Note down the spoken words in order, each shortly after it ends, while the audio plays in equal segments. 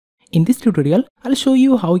In this tutorial, I'll show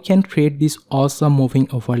you how you can create this awesome moving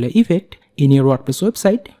overlay effect in your WordPress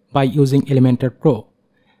website by using Elementor Pro.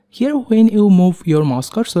 Here, when you move your mouse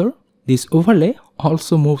cursor, this overlay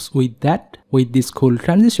also moves with this cool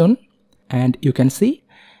transition, and you can see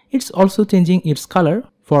it's also changing its color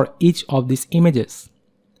for each of these images.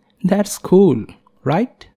 That's cool,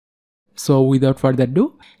 right? So without further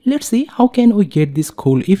ado, let's see how can we get this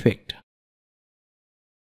cool effect.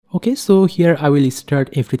 Okay, so here I will start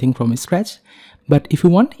everything from scratch, but if you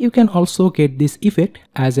want, you can also get this effect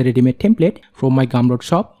as a ready-made template from my Gumroad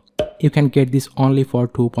shop. You can get this only for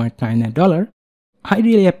 $2.99. I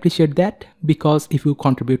really appreciate that, because if you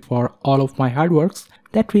contribute for all of my hard works,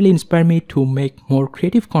 that really inspire me to make more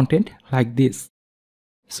creative content like this.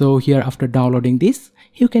 So here, after downloading this,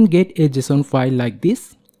 you can get a JSON file like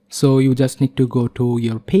this. So you just need to go to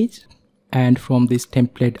your page, and from this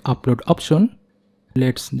template upload option,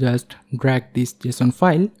 let's just drag this JSON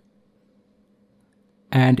file,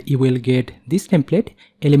 and you will get this template,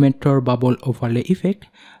 Elementor bubble overlay effect.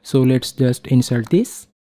 So let's just insert this,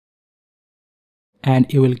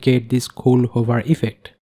 and you will get this cool hover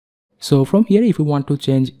effect. So from here, if you want to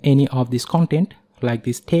change any of this content like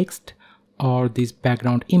this text or this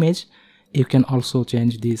background image, you can also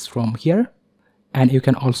change this from here, and you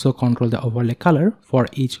can also control the overlay color for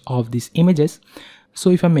each of these images. So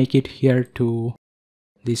if I make it here to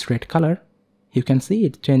this red color, you can see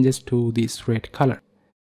it changes to this red color.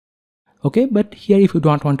 Okay, but here if you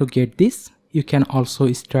don't want to get this, you can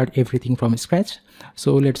also start everything from scratch.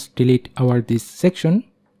 So let's delete this section.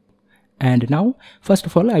 And now, first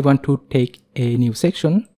of all, I want to take a new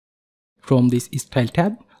section. From this style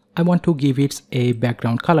tab, I want to give it a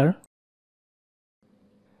background color,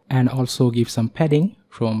 and also give some padding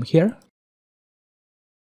from here.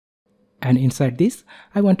 And inside this,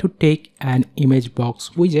 I want to take an image box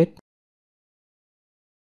widget.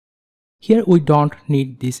 Here we don't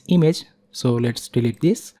need this image, so let's delete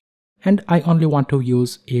this. And I only want to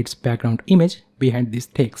use its background image behind this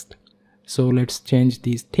text. So let's change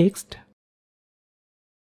this text.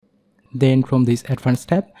 Then from this advanced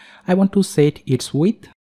tab, I want to set its width,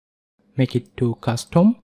 make it to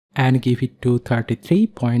custom, and give it to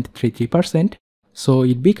 33.33%. So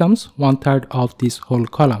it becomes 1/3 of this whole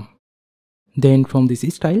column. Then from this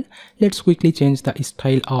style, let's quickly change the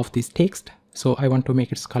style of this text. So I want to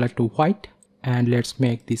make its color to white, and let's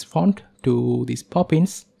make this font to these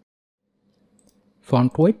Poppins.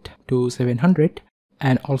 Font weight to 700,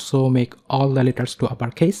 and also make all the letters to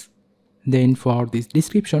uppercase. Then for this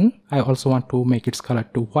description, I also want to make its color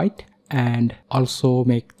to white, and also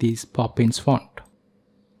make this Poppins font.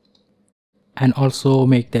 And also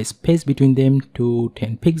make the space between them to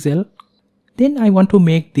 10 pixels. Then I want to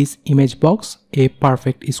make this image box a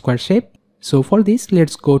perfect square shape. So for this,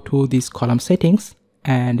 let's go to this column settings,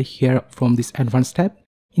 and here from this advanced tab,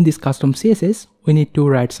 in this custom CSS, we need to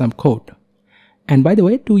write some code. And by the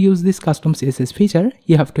way, to use this custom CSS feature,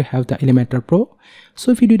 you have to have the Elementor Pro.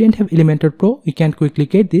 So if you didn't have Elementor Pro, you can quickly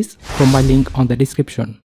get this from my link on the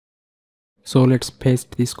description. So let's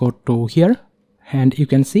paste this code to here, and you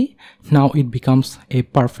can see now it becomes a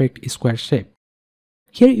perfect square shape.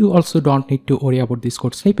 Here you also don't need to worry about this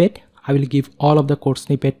code snippet. I will give all of the code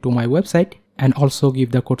snippet to my website, and also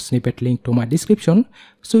give the code snippet link to my description.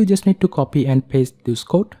 So you just need to copy and paste this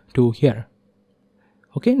code to here.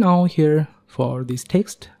 Okay, now here for this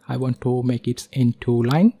text, I want to make it into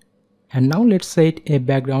line. And now let's set a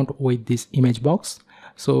background with this image box.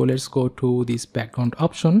 So let's go to this background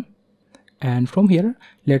option, and from here,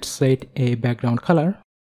 let's set a background color.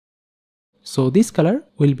 So this color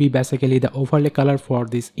will be basically the overlay color for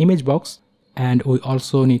this image box, and we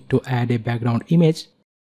also need to add a background image.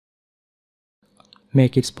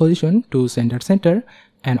 Make its position to center,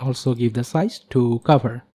 and also give the size to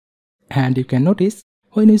cover. And you can notice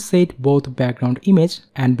when we set both background image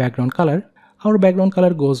and background color, our background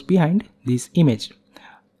color goes behind this image.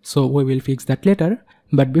 So we will fix that later,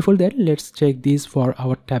 but before that, let's check this for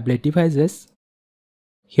our tablet devices.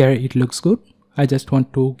 Here it looks good. I just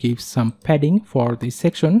want to give some padding for this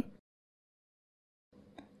section.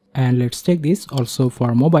 And let's check this also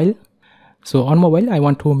for mobile. So on mobile, I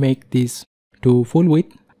want to make this to full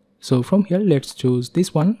width. So from here, let's choose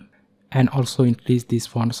this one, and also increase this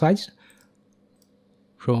font size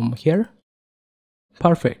from here.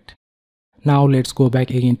 Perfect. Now let's go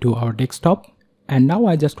back again to our desktop, and now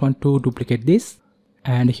I just want to duplicate this,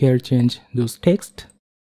 and here change those text.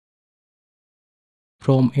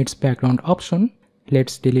 From its background option,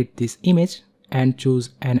 let's delete this image and choose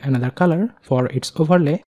another color for its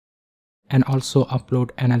overlay, and also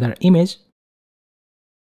upload another image.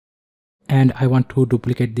 and I want to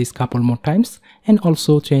duplicate this couple more times and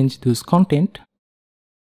also change this content.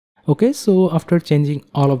 Okay, so after changing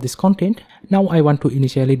all of this content, now I want to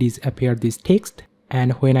initially disappear this text,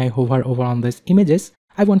 and when I hover over on these images,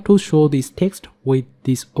 I want to show this text with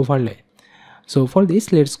this overlay. So for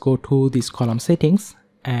this, let's go to this column settings,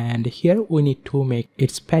 and here we need to make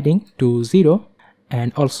its padding to 0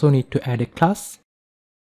 and also need to add a class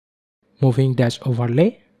moving dash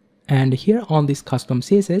overlay, and here on this custom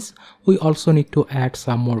CSS we also need to add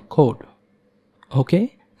some more code.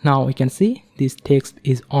 Okay, now we can see this text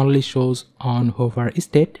is only shows on hover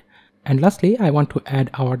state. And lastly, I want to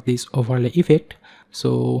add this overlay effect,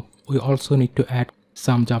 so we also need to add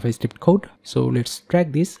some JavaScript code. So let's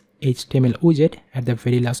drag this HTML widget at the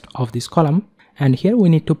very last of this column, and here we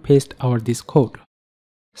need to paste this code.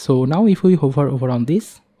 So now if we hover over on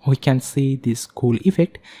this, we can see this cool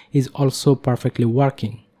effect is also perfectly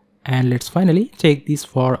working. And let's finally check this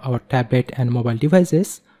for our tablet and mobile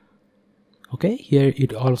devices. Okay, here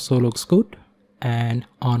it also looks good, and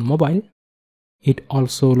on mobile it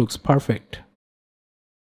also looks perfect.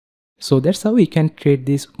 So that's how we can create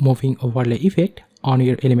this moving overlay effect on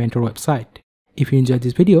your Elementor website. If you enjoyed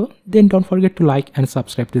this video, then don't forget to like and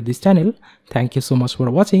subscribe to this channel. Thank you so much for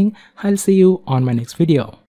watching. I'll see you on my next video.